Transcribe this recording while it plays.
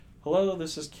Hello,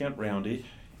 this is Kent Roundy,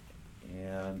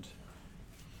 and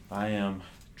I am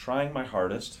trying my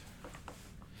hardest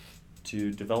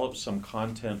to develop some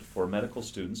content for medical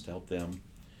students to help them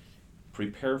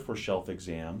prepare for shelf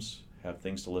exams, have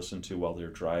things to listen to while they're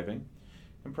driving,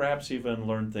 and perhaps even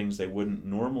learn things they wouldn't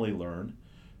normally learn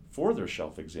for their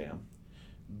shelf exam.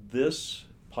 This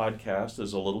podcast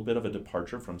is a little bit of a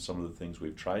departure from some of the things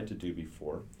we've tried to do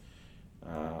before.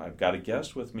 I've got a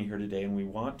guest with me here today, and we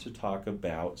want to talk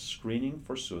about screening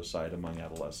for suicide among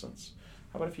adolescents.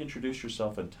 How about if you introduce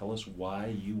yourself and tell us why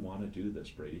you want to do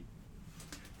this, Brady?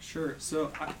 Sure.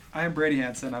 So I am Brady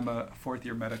Hansen. I'm a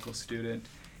fourth-year medical student,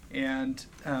 and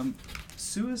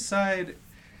suicide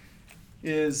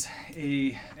is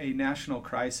a national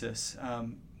crisis.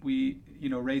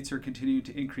 Rates are continuing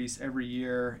to increase every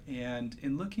year, and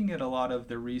in looking at a lot of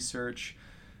the research,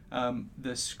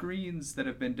 the screens that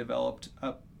have been developed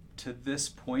up to this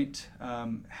point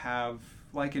have,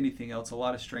 like anything else, a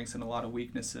lot of strengths and a lot of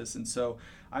weaknesses. And so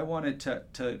I wanted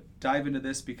to dive into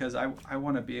this because I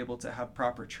want to be able to have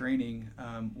proper training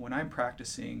when I'm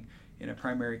practicing in a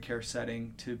primary care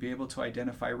setting to be able to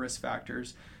identify risk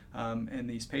factors and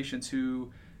these patients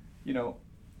who,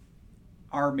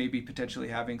 are maybe potentially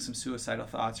having some suicidal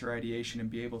thoughts or ideation, and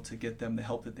be able to get them the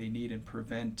help that they need and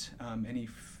prevent any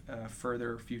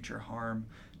further future harm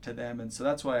to them. And so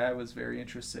that's why I was very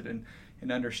interested in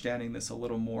understanding this a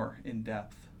little more in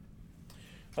depth.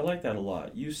 I like that a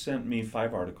lot. You sent me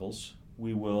 5 articles.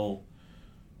 We will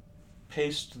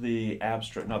paste the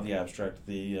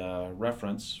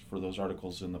reference for those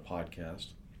articles in the podcast.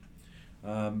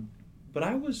 But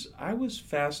I was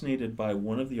fascinated by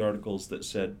one of the articles that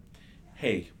said,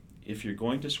 hey, if you're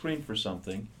going to screen for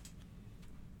something,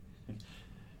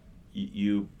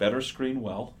 you better screen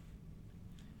well.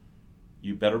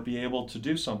 You better be able to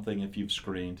do something if you've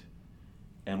screened,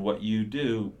 and what you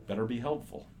do better be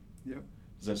helpful. Yep.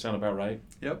 Does that sound about right?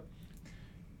 Yep.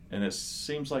 And it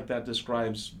seems like that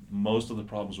describes most of the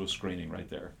problems with screening right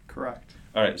there. Correct.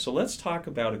 All right, so let's talk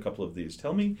about a couple of these.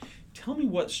 Tell me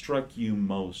what struck you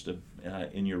most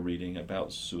in your reading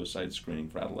about suicide screening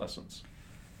for adolescents.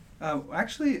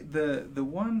 Actually,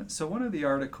 one of the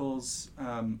articles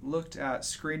looked at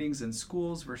screenings in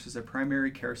schools versus a primary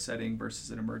care setting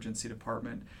versus an emergency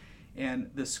department.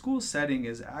 And the school setting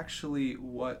is actually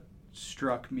what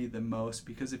struck me the most,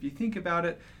 because if you think about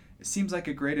it, it seems like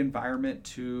a great environment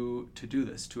to do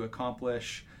this, to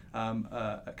accomplish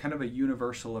a kind of a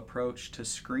universal approach to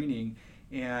screening.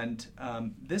 And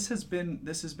this has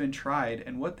been tried,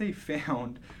 and what they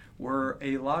found were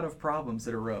a lot of problems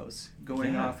that arose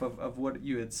going off of what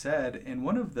you had said. And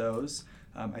one of those,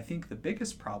 I think the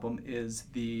biggest problem is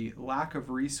the lack of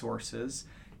resources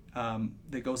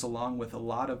that goes along with a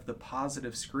lot of the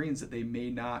positive screens that they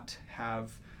may not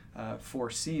have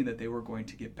foreseen that they were going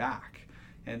to get back.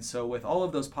 And so with all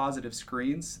of those positive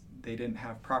screens, they didn't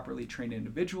have properly trained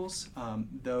individuals.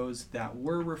 Those that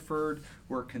were referred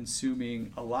were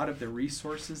consuming a lot of the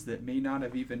resources that may not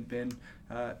have even been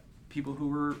people who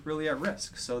were really at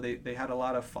risk. So they had a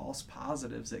lot of false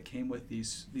positives that came with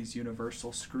these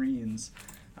universal screens.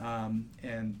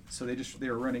 And so they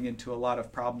were running into a lot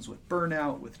of problems with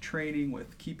burnout, with training,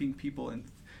 with keeping people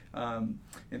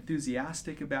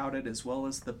enthusiastic about it, as well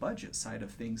as the budget side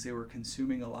of things. They were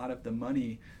consuming a lot of the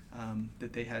money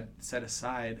that they had set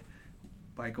aside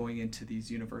by going into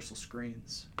these universal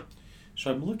screens.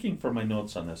 So I'm looking for my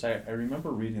notes on this. I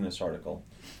remember reading this article.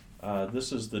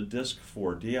 This is the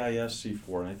DISC-4,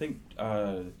 DISC-4, and I think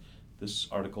this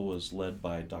article was led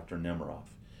by Dr. Nemiroff.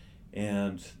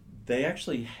 And they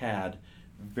actually had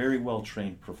very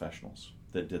well-trained professionals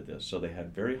that did this. So they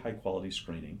had very high-quality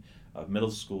screening of middle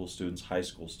school students, high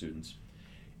school students,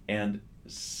 and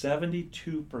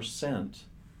 72%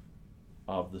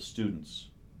 of the students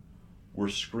were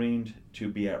screened to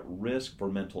be at risk for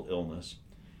mental illness,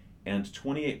 and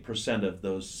 28% of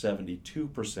those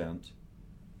 72%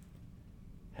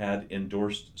 had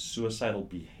endorsed suicidal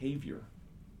behavior.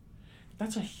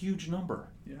 That's a huge number.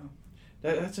 Yeah.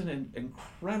 That's an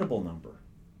incredible number.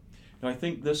 Now, I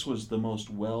think this was the most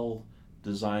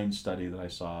well-designed study that I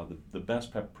saw, the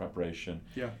best preparation.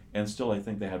 Yeah. And still, I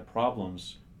think they had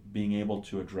problems being able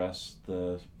to address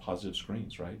the positive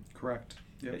screens, right? Correct.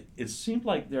 Yeah. It seemed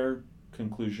like their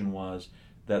conclusion was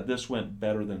that this went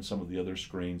better than some of the other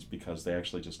screens because they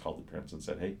actually just called the parents and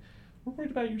said, hey, we're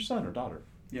worried about your son or daughter.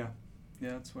 Yeah.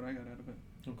 Yeah, that's what I got out of it.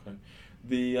 Okay.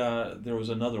 There was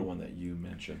another one that you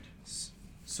mentioned.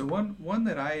 So one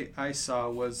that I saw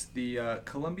was the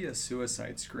Columbia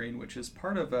Suicide Screen, which is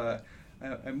part of a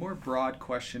more broad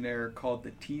questionnaire called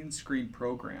the Teen Screen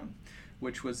Program,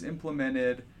 which was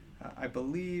implemented, I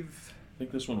believe,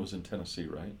 think this one was in Tennessee,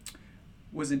 right?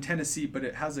 Was in Tennessee, but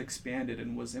it has expanded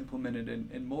and was implemented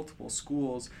in multiple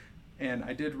schools. And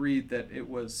I did read that it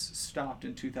was stopped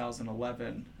in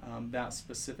 2011, that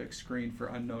specific screen, for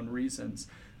unknown reasons.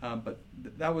 But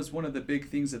that was one of the big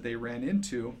things that they ran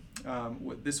into.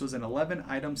 This was an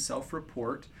 11-item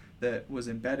self-report that was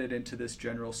embedded into this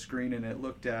general screen, and it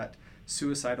looked at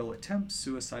suicidal attempts,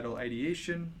 suicidal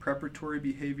ideation, preparatory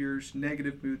behaviors,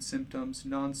 negative mood symptoms,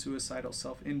 non-suicidal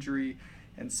self-injury,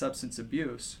 and substance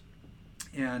abuse.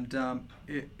 And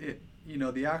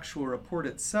the actual report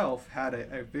itself had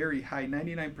a very high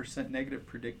 99% negative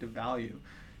predictive value,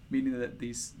 meaning that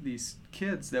these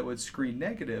kids that would screen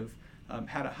negative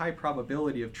had a high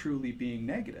probability of truly being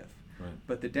negative. Right.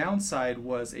 But the downside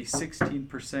was a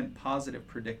 16% positive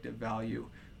predictive value,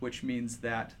 which means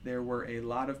that there were a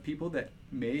lot of people that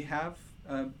may have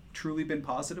truly been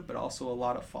positive, but also a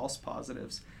lot of false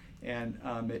positives. And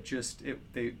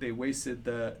they wasted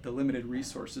the limited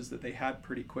resources that they had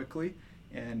pretty quickly,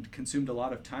 and consumed a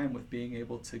lot of time with being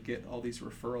able to get all these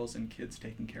referrals and kids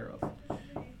taken care of.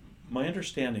 My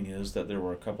understanding is that there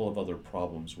were a couple of other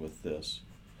problems with this.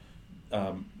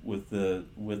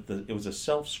 It was a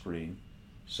self-screen,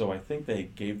 so I think they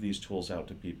gave these tools out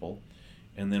to people,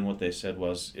 and then what they said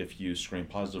was, if you screen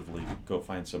positively, go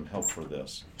find some help for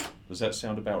this. Does that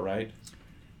sound about right?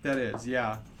 That is,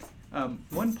 yeah.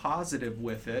 One positive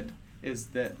with it is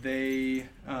that they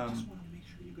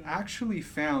actually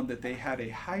found that they had a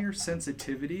higher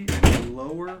sensitivity and a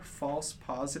lower false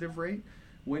positive rate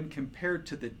when compared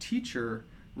to the teacher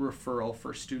referral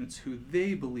for students who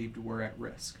they believed were at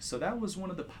risk. So that was one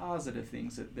of the positive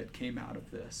things that came out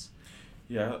of this.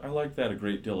 Yeah, I like that a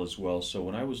great deal as well. So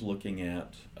when I was looking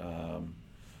at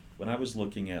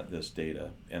this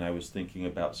data, and I was thinking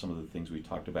about some of the things we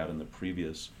talked about in the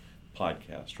previous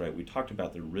podcast, right? We talked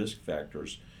about the risk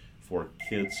factors for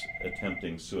kids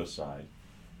attempting suicide.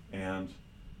 And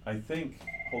I think,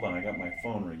 hold on, I got my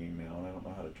phone ringing now, and I don't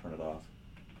know how to turn it off.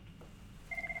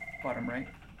 Bottom right.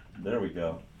 There we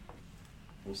go.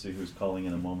 We'll see who's calling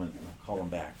in a moment, and I'll call them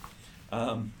back.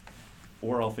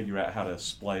 Or I'll figure out how to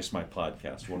splice my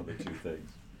podcast, one of the two things.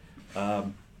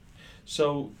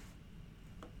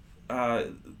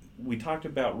 We talked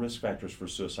about risk factors for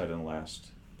suicide in the last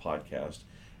podcast,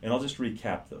 and I'll just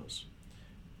recap those.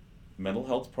 Mental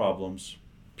health problems,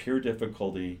 peer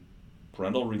difficulty,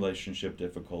 parental relationship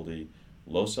difficulty,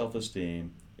 low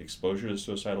self-esteem, exposure to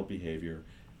suicidal behavior,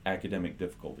 academic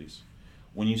difficulties.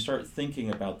 When you start thinking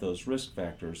about those risk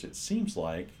factors, it seems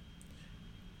like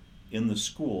in the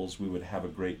schools we would have a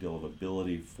great deal of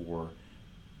ability for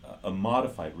a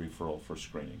modified referral for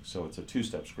screening. So it's a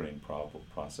two-step screening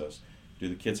process. Do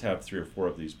the kids have 3 or 4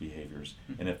 of these behaviors?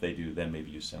 And if they do, then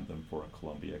maybe you send them for a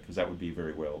Columbia, because that would be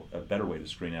a better way to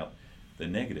screen out the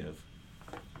negative,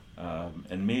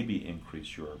 and maybe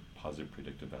increase your positive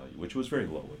predictive value, which was very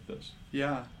low with this.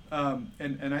 Yeah,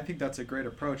 and I think that's a great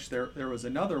approach. There was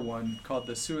another one called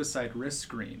the Suicide Risk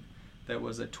Screen that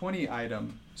was a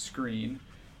 20-item screen,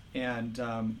 and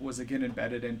was again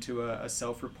embedded into a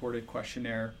self-reported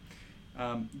questionnaire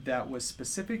that was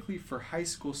specifically for high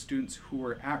school students who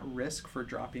were at risk for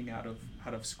dropping out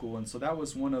of school. And so that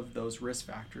was one of those risk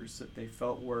factors that they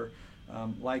felt were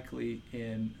likely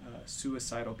in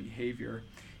suicidal behavior.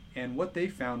 And what they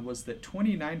found was that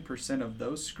 29% of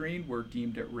those screened were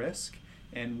deemed at risk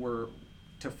and were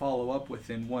to follow up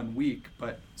within 1 week.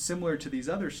 But similar to these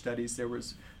other studies, there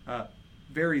was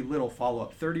very little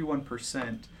follow-up.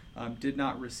 31% did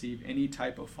not receive any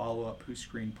type of follow-up who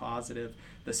screened positive.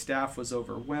 The staff was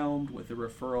overwhelmed with the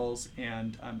referrals,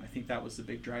 and I think that was the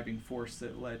big driving force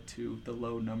that led to the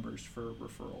low numbers for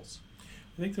referrals.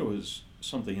 I think there was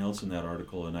something else in that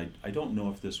article, and I don't know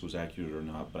if this was accurate or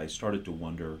not, but I started to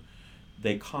wonder.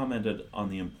 They commented on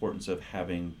the importance of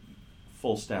having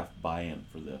full staff buy-in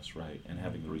for this, right, and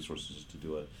having the resources to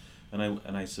do it.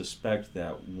 And I suspect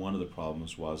that one of the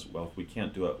problems was, well, if we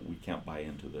can't do it, we can't buy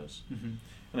into this. Mm-hmm.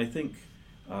 And I think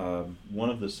one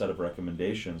of the set of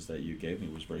recommendations that you gave me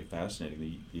was very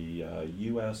fascinating. The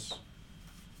U.S.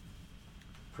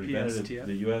 Preventative,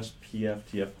 the U.S.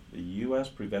 PFTF, the U.S.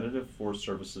 Preventative Force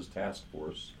Services Task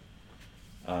Force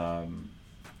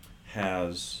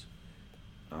has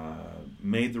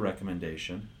made the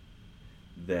recommendation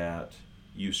that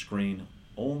you screen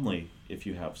only if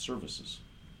you have services.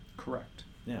 Correct.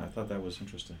 Yeah, I thought that was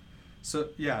interesting. So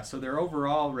their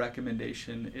overall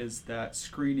recommendation is that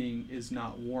screening is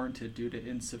not warranted due to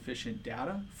insufficient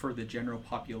data for the general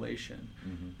population.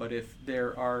 Mm-hmm. But if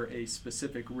there are a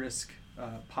specific risk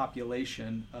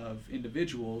population of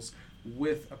individuals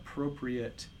with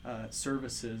appropriate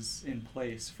services in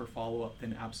place for follow-up,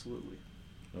 then absolutely.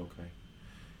 Okay.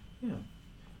 Yeah.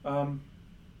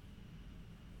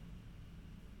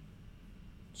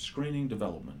 Screening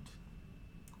development.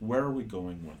 Where are we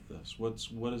going with this?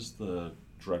 What is the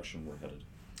direction we're headed?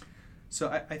 So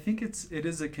I think it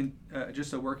is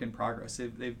just a work in progress.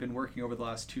 They've been working over the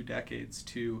last 2 decades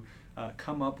to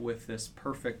come up with this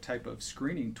perfect type of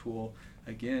screening tool,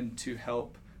 again, to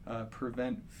help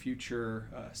prevent future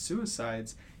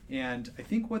suicides. And I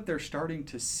think what they're starting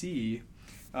to see,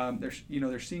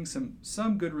 they're seeing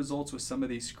some good results with some of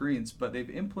these screens, but they've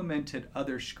implemented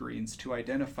other screens to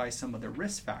identify some of the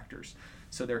risk factors.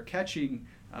 So they're catching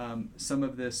some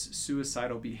of this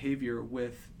suicidal behavior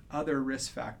with other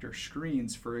risk factor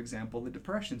screens. For example, the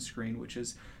depression screen, which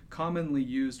is commonly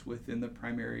used within the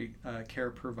primary care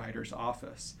provider's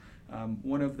office.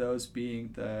 One of those being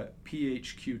the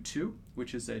PHQ-2,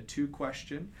 which is a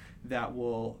 2-question that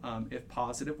will, if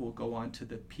positive, will go on to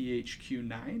the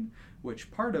PHQ-9,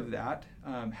 which part of that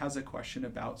has a question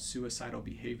about suicidal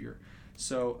behavior.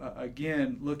 So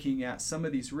again, looking at some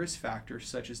of these risk factors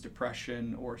such as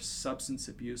depression or substance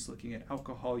abuse, looking at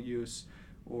alcohol use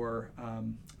or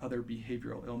other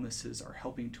behavioral illnesses, are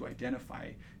helping to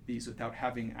identify these without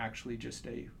having actually just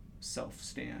a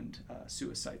self-stand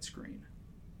suicide screen.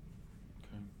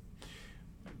 Okay.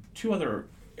 2 other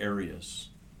areas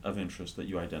of interest that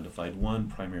you identified. One,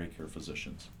 primary care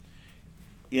physicians.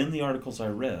 In the articles I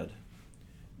read,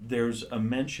 there's a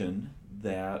mention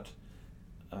that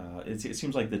it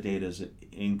seems like the data is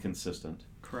inconsistent.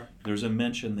 Correct. There's a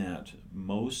mention that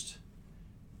most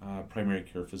primary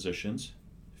care physicians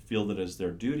feel that it's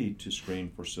their duty to screen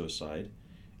for suicide,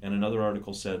 and another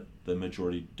article said the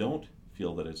majority don't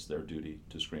feel that it's their duty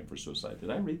to screen for suicide. Did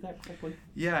I read that correctly?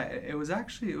 Yeah, it was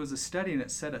a study, and it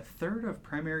said 1/3 of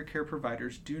primary care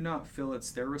providers do not feel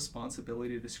it's their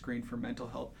responsibility to screen for mental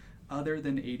health other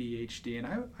than ADHD,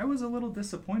 and I was a little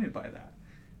disappointed by that,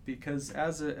 because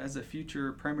as a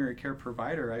future primary care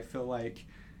provider, I feel like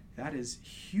that is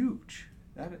huge.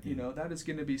 That is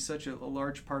going to be such a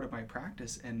large part of my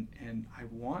practice, and I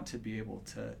want to be able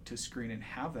to screen and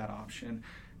have that option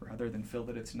rather than feel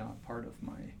that it's not part of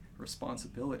my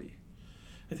responsibility.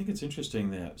 I think it's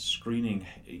interesting that screening,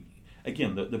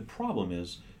 again, the problem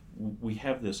is we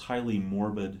have this highly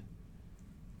morbid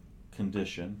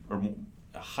condition, or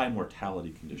a high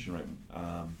mortality condition,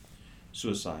 right?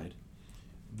 Suicide.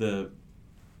 The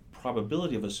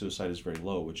probability of a suicide is very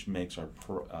low, which makes our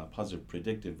positive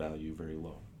predictive value very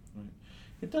low. Right?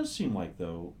 It does seem like,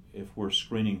 though, if we're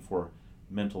screening for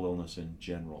mental illness in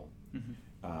general,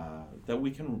 that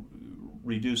we can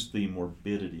reduce the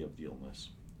morbidity of the illness.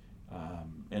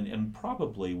 And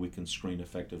probably we can screen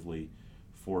effectively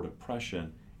for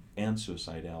depression and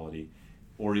suicidality,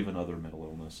 or even other mental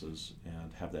illnesses,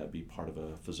 and have that be part of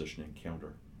a physician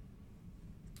encounter.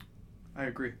 I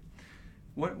agree.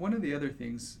 One of the other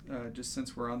things, just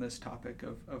since we're on this topic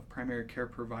of primary care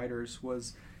providers,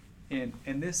 was, and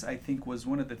this I think was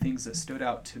one of the things that stood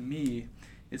out to me,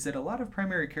 is that a lot of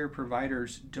primary care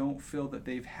providers don't feel that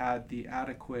they've had the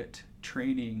adequate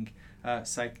training,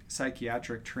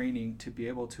 psychiatric training, to be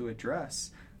able to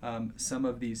address some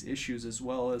of these issues, as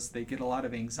well as they get a lot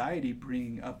of anxiety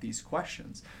bringing up these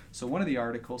questions. So one of the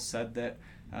articles said that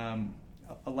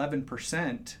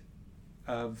 11%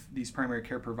 of these primary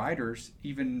care providers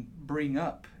even bring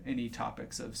up any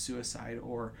topics of suicide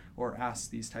or ask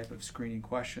these type of screening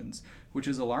questions, which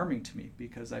is alarming to me,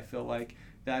 because I feel like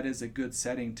that is a good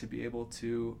setting to be able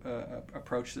to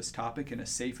approach this topic in a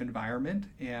safe environment.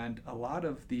 And a lot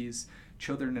of these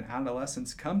children and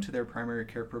adolescents come to their primary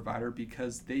care provider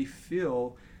because they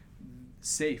feel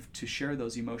safe to share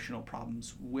those emotional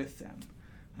problems with them.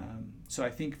 So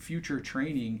I think future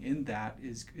training in that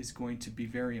is going to be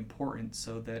very important,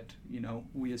 so that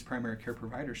we as primary care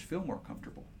providers feel more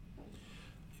comfortable.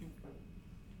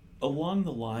 Along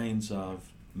the lines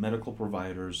of medical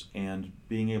providers and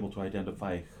being able to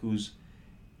identify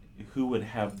who would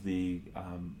have the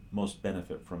most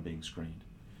benefit from being screened,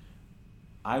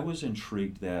 I was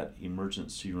intrigued that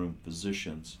emergency room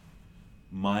physicians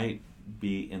might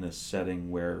be in a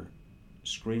setting where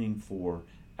screening for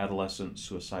adolescent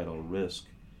suicidal risk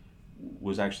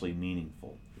was actually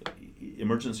meaningful.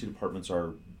 Emergency departments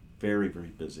are very, very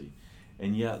busy,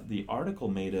 and yet the article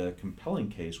made a compelling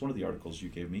case, one of the articles you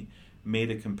gave me, made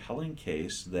a compelling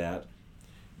case that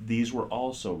these were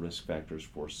also risk factors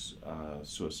for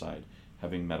suicide,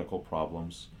 having medical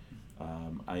problems.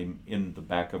 I'm in the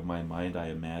back of my mind, I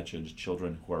imagined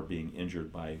children who are being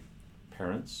injured by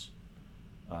parents,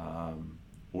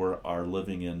 or are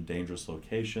living in dangerous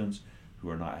locations, who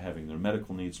are not having their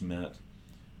medical needs met,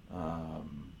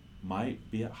 might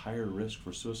be at higher risk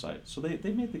for suicide. So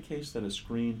they made the case that a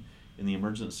screen in the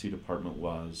emergency department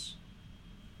was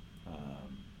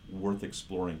worth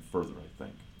exploring further, I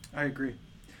think. I agree.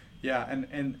 Yeah,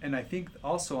 and I think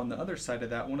also on the other side of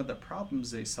that, one of the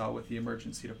problems they saw with the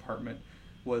emergency department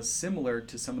was similar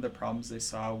to some of the problems they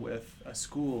saw with a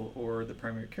school or the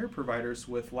primary care providers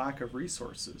with lack of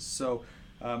resources. So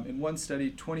in one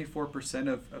study,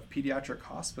 24% of pediatric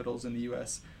hospitals in the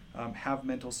U.S. Have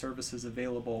mental services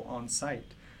available on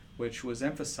site, which was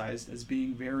emphasized as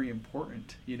being very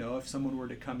important. You know, if someone were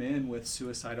to come in with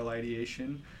suicidal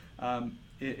ideation,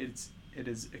 it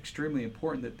is extremely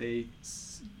important that they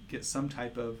get some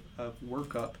type of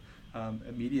workup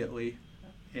immediately.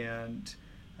 And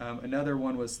another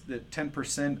one was that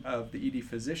 10% of the ED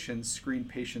physicians screen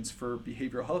patients for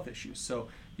behavioral health issues. So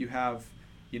you have,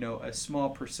 you know, a small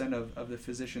percent of the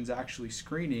physicians actually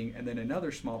screening, and then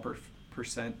another small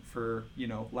percent for, you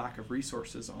know, lack of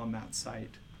resources on that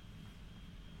site.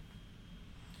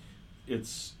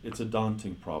 It's a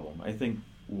daunting problem. I think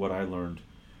what I learned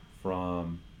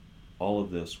from all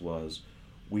of this was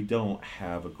we don't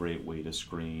have a great way to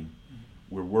screen.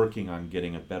 Mm-hmm. We're working on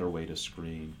getting a better way to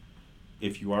screen.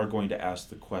 If you are going to ask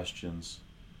the questions,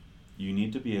 you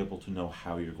need to be able to know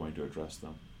how you're going to address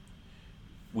them.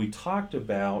 We talked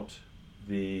about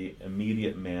the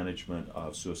immediate management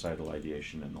of suicidal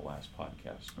ideation in the last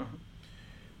podcast. Uh-huh.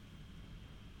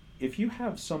 If you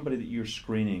have somebody that you're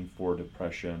screening for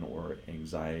depression or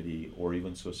anxiety or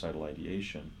even suicidal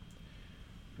ideation,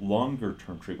 longer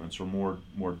term treatments or more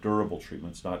durable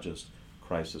treatments, not just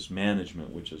crisis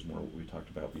management, which is more what we talked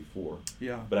about before,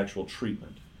 but actual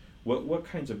treatment. What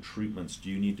kinds of treatments do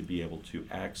you need to be able to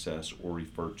access or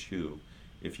refer to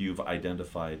if you've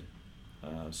identified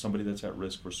somebody that's at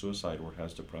risk for suicide or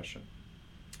has depression?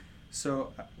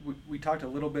 So we talked a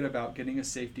little bit about getting a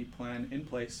safety plan in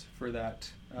place for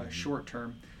that short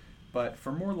term, but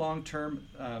for more long term,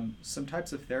 some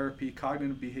types of therapy,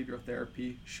 cognitive behavioral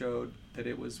therapy, showed that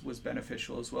it was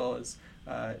beneficial, as well as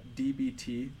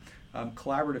DBT.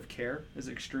 Collaborative care is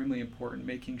extremely important,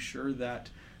 making sure that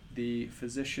the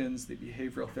physicians, the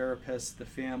behavioral therapists, the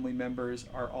family members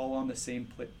are all on the same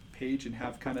page and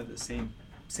have kind of the same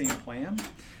plan.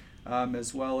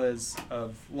 As well as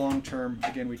of long-term,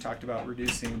 again, we talked about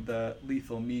reducing the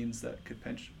lethal means that could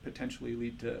potentially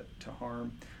lead to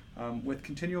harm with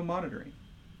continual monitoring.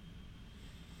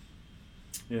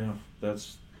 Yeah,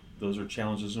 those are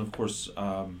challenges. And of course,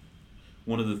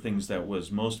 one of the things that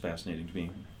was most fascinating to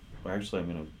me, well, actually I'm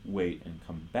going to wait and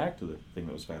come back to the thing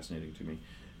that was fascinating to me.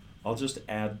 I'll just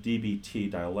add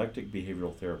DBT, dialectic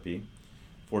behavioral therapy,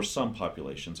 for some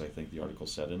populations, I think the article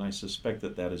said, and I suspect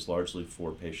that is largely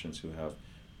for patients who have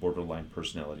borderline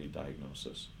personality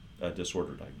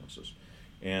disorder diagnosis.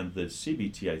 And the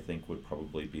CBT, I think, would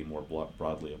probably be more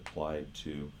broadly applied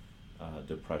to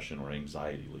depression or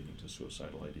anxiety leading to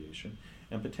suicidal ideation,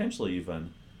 and potentially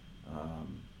even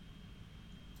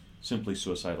simply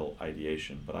suicidal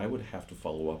ideation, but I would have to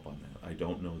follow up on that. I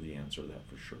don't know the answer to that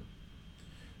for sure.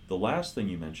 The last thing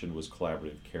you mentioned was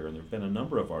collaborative care, and there have been a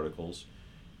number of articles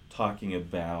talking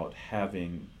about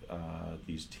having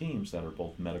these teams that are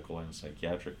both medical and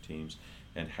psychiatric teams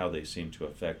and how they seem to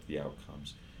affect the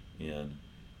outcomes in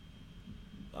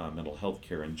mental health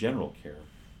care and general care.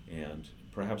 And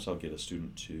perhaps I'll get a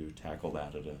student to tackle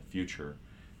that at a future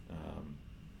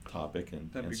topic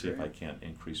and see if I can't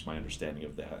increase my understanding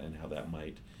of that and how that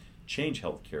might change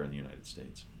healthcare in the United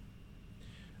States.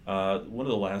 One of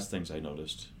the last things I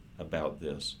noticed about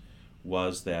this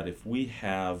was that if we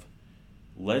have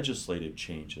legislative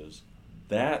changes,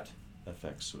 that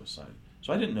affects suicide.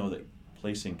 So I didn't know that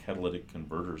placing catalytic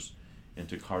converters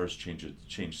into cars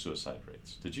change suicide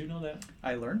rates. Did you know that?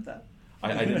 I learned that.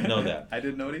 I didn't know that. I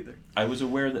didn't know it either. I was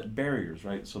aware that barriers,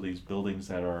 right? So these buildings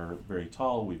that are very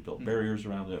tall, we've built barriers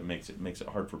around it. It makes it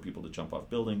hard for people to jump off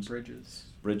buildings.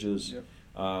 Bridges. Yep.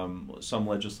 Some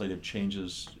legislative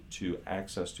changes to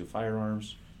access to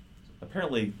firearms.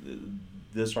 Apparently,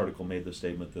 this article made the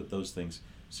statement that those things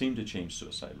seem to change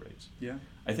suicide rates. Yeah.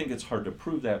 I think it's hard to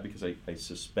prove that because I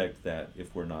suspect that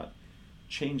if we're not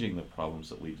changing the problems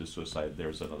that lead to suicide,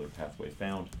 there's another pathway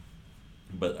found.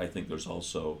 But I think there's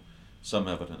also some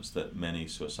evidence that many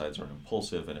suicides are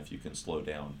impulsive, and if you can slow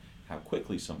down how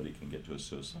quickly somebody can get to a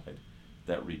suicide,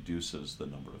 that reduces the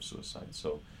number of suicides.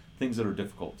 So things that are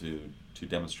difficult to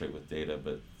demonstrate with data,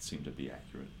 but seem to be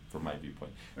accurate from my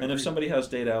viewpoint. And if somebody has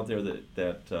data out there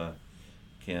that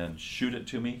can shoot it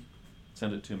to me,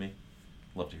 send it to me,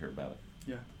 love to hear about it.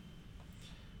 Yeah.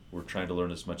 We're trying to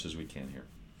learn as much as we can here.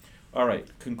 All right,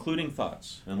 concluding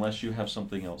thoughts, unless you have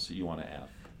something else that you want to add.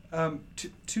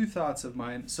 Two thoughts of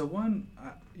mine. So one,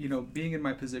 being in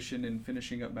my position in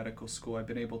finishing up medical school, I've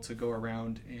been able to go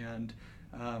around and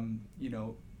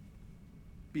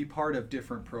be part of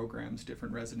different programs,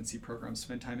 different residency programs,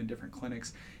 spend time in different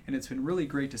clinics. And it's been really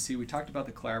great to see. We talked about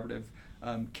the collaborative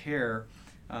care.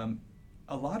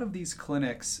 A lot of these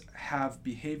clinics have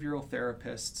behavioral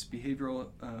therapists, behavioral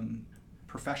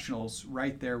professionals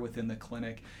right there within the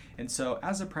clinic. And so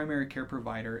as a primary care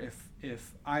provider,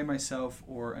 if I myself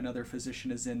or another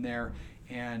physician is in there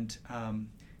and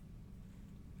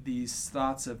these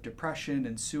thoughts of depression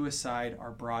and suicide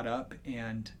are brought up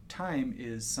and time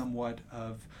is somewhat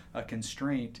of a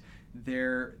constraint,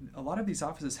 a lot of these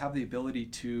offices have the ability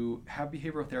to have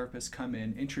behavioral therapists come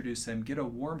in, introduce them, get a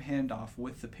warm handoff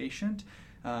with the patient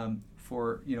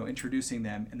for introducing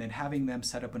them, and then having them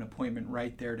set up an appointment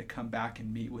right there to come back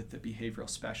and meet with the behavioral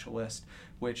specialist,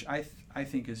 which I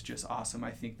think is just awesome.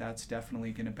 I think that's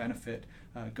definitely going to benefit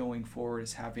going forward,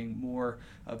 is having more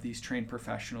of these trained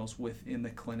professionals within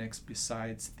the clinics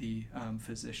besides the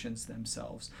physicians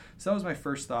themselves. So that was my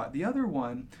first thought. The other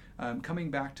one, coming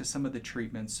back to some of the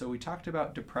treatments. So we talked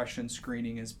about depression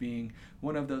screening as being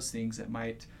one of those things that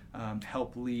might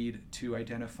help lead to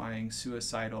identifying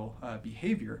suicidal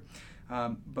behavior.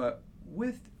 But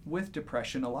with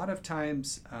depression, a lot of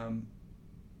times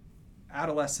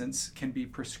adolescents can be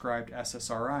prescribed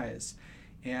SSRIs.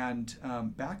 And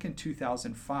back in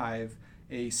 2005,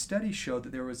 a study showed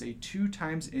that there was a 2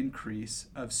 times increase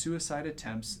of suicide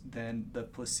attempts than the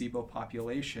placebo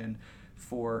population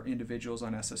for individuals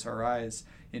on SSRIs.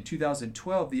 In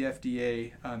 2012, the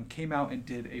FDA came out and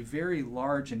did a very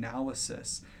large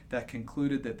analysis that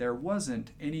concluded that there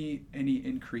wasn't any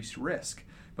increased risk.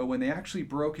 But when they actually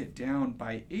broke it down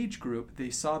by age group, they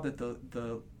saw that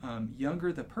the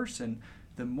younger the person,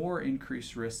 the more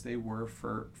increased risk they were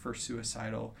for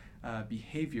suicidal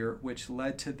behavior, which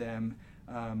led to them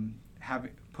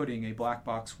putting a black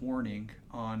box warning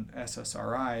on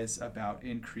SSRIs about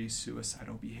increased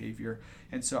suicidal behavior.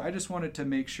 And so I just wanted to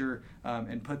make sure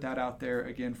and put that out there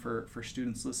again for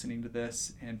students listening to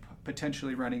this and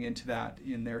potentially running into that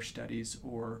in their studies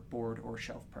or board or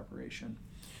shelf preparation.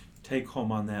 Take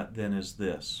home on that then is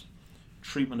this: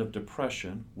 treatment of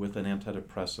depression with an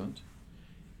antidepressant,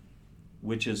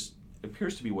 which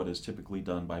appears to be what is typically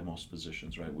done by most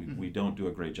physicians, right? We don't do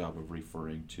a great job of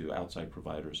referring to outside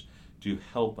providers to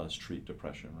help us treat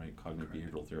depression, right? Cognitive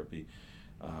behavioral therapy.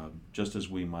 Just as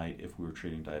we might, if we were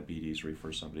treating diabetes,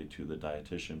 refer somebody to the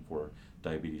dietitian for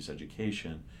diabetes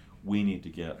education, we need to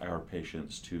get our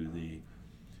patients to the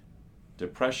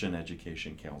depression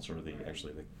education counselor, the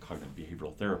cognitive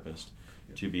behavioral therapist,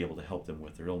 to be able to help them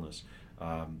with their illness.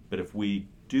 But if we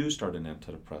do start an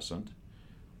antidepressant,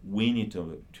 we need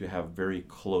to have very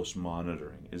close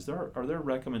monitoring. Are there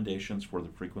recommendations for the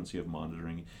frequency of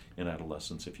monitoring in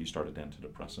adolescents if you start an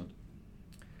antidepressant?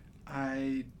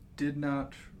 I did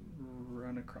not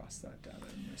run across that data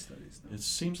in my studies. No. It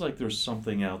seems like there's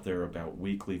something out there about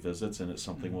weekly visits, and it's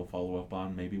something we'll follow up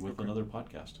on maybe with another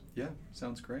podcast. Yeah,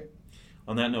 sounds great.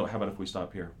 On that note, how about if we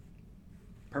stop here?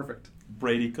 Perfect.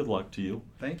 Brady, good luck to you.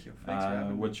 Thank you. Thanks for having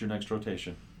me. What's your next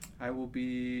rotation? I will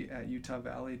be at Utah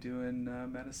Valley doing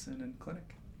medicine and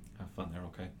clinic. Have fun there,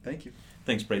 okay? Thank you.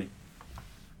 Thanks, Brady.